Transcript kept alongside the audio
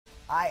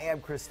I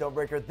am Chris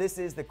Stonebreaker. This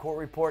is the Court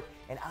Report,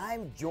 and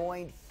I'm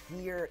joined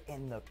here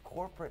in the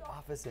corporate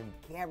office in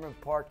Cameron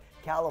Park,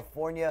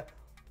 California,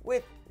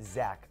 with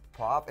Zach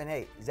Popp. And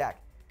hey,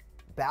 Zach,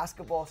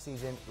 basketball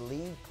season,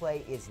 league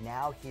play is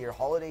now here.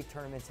 Holiday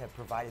tournaments have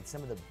provided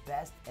some of the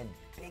best and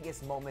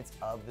biggest moments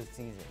of the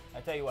season. I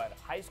tell you what,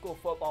 high school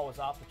football was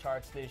off the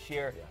charts this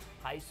year.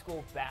 High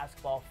school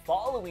basketball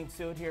following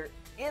suit here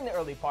in the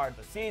early part of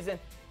the season.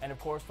 And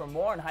of course, for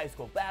more on high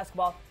school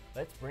basketball,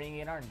 let's bring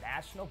in our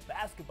national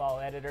basketball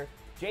editor,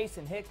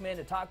 Jason Hickman,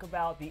 to talk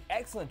about the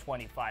Excellent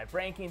 25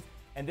 rankings.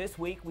 And this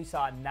week, we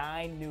saw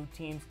 9 new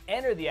teams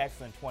enter the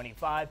Excellent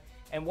 25.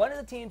 And one of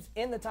the teams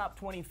in the top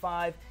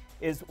 25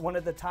 is one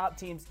of the top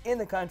teams in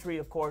the country,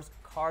 of course,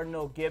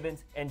 Cardinal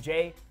Gibbons. And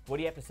Jay, what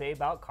do you have to say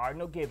about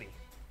Cardinal Gibby?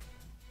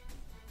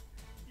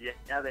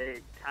 Yeah, they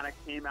kind of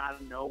came out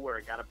of nowhere,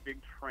 got a big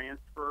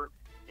transfer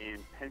in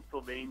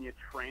Pennsylvania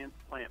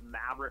transplant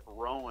Maverick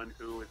Rowan,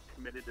 who is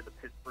committed to the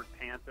Pittsburgh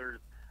Panthers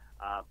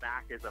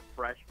back as a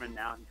freshman.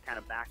 Now he's kind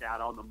of back out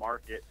on the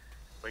market.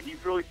 But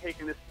he's really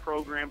taken this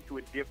program to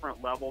a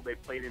different level. They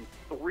played in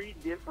 3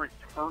 different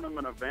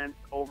tournament events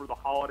over the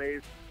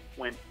holidays,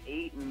 went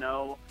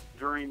 8-0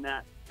 during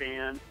that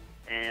span,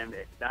 and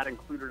that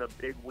included a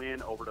big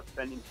win over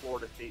defending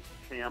Florida State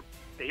champ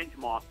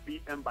Sagemont,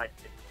 beat them by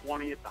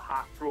 6-20 at the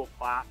Hot Cruel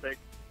Classic,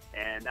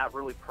 and that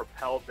really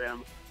propelled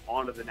them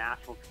onto the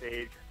national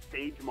stage.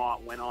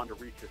 Sagemont went on to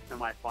reach the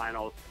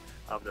semifinals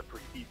of the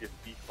prestigious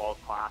Beach Ball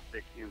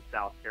Classic in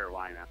South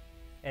Carolina.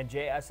 And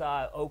Jay, I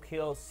saw Oak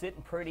Hill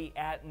sitting pretty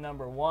at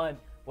number 1.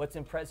 What's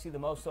impressed you the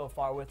most so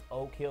far with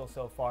Oak Hill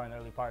so far in the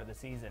early part of the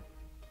season?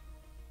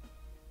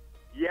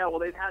 Yeah, well,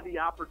 they've had the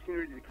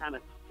opportunity to kind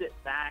of sit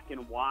back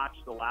and watch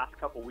the last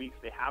couple weeks.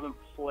 They haven't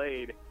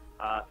played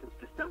since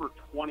December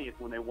 20th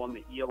when they won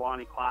the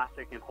Iolani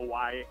Classic in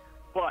Hawaii.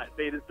 But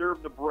they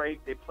deserve the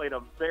break. They played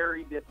a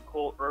very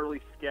difficult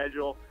early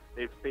schedule.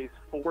 They've faced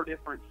 4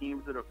 different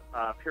teams that have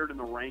appeared in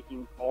the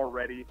rankings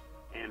already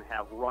and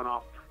have run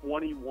off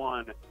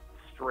 21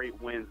 straight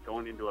wins,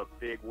 going into a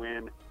big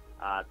win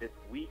this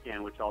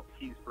weekend, which I'll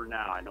tease for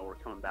now. I know we're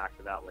coming back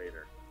to that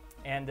later.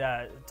 And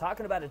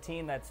talking about a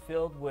team that's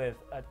filled with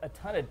a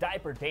ton of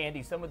diaper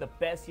dandies, some of the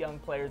best young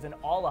players in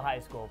all of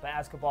high school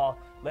basketball,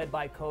 led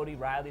by Cody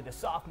Riley, the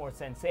sophomore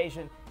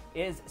sensation,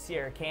 is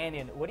Sierra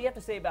Canyon. What do you have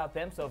to say about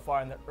them so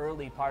far in the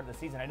early part of the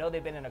season? I know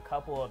they've been in a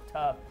couple of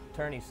tough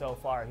tourneys so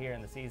far here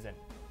in the season.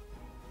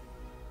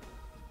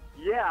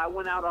 Yeah, I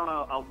went out on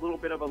a little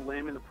bit of a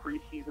limb in the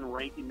preseason,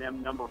 ranking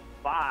them number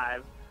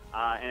 5.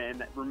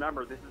 And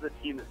remember, this is a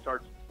team that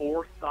starts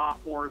 4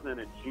 sophomores and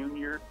a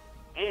junior,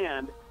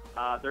 and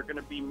they're going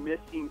to be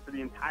missing for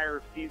the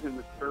entire season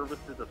the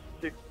services of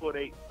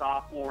 6'8"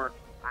 sophomore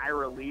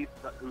Ira Leith,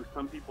 who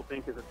some people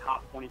think is a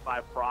top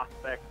 25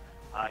 prospect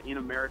in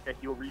America.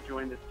 He'll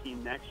rejoin this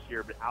team next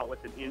year, but out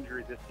with an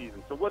injury this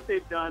season. So what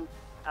they've done,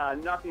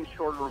 nothing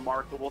short of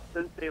remarkable.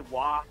 Since they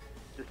lost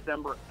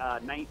December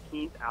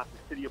 19th at the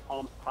City of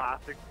Palms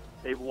Classic,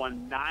 they've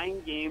won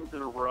 9 games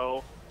in a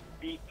row,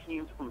 beat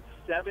teams from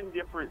 7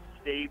 different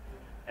states,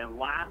 and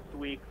last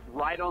week,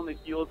 right on the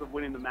heels of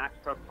winning the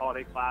MaxPreps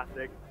Holiday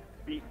Classic,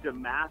 beat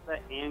DeMatha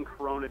and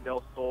Corona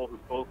del Sol, who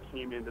both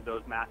came into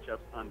those matchups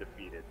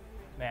undefeated.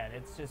 Man,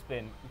 it's just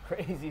been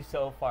crazy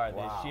so far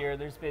this year.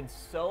 There's been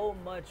so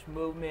much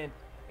movement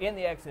in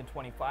the Excellent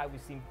 25.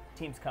 We've seen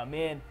teams come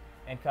in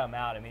and come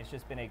out. I mean, it's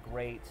just been a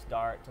great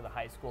start to the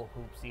high school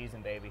hoop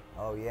season, baby.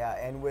 Oh, yeah,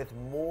 and with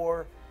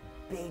more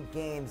big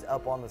games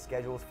up on the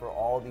schedules for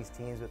all these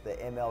teams, with the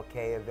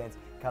MLK events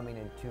coming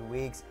in 2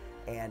 weeks,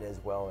 and as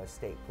well as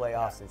state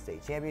playoffs and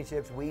state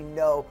championships, we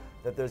know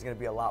that there's going to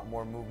be a lot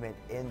more movement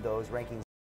in those rankings.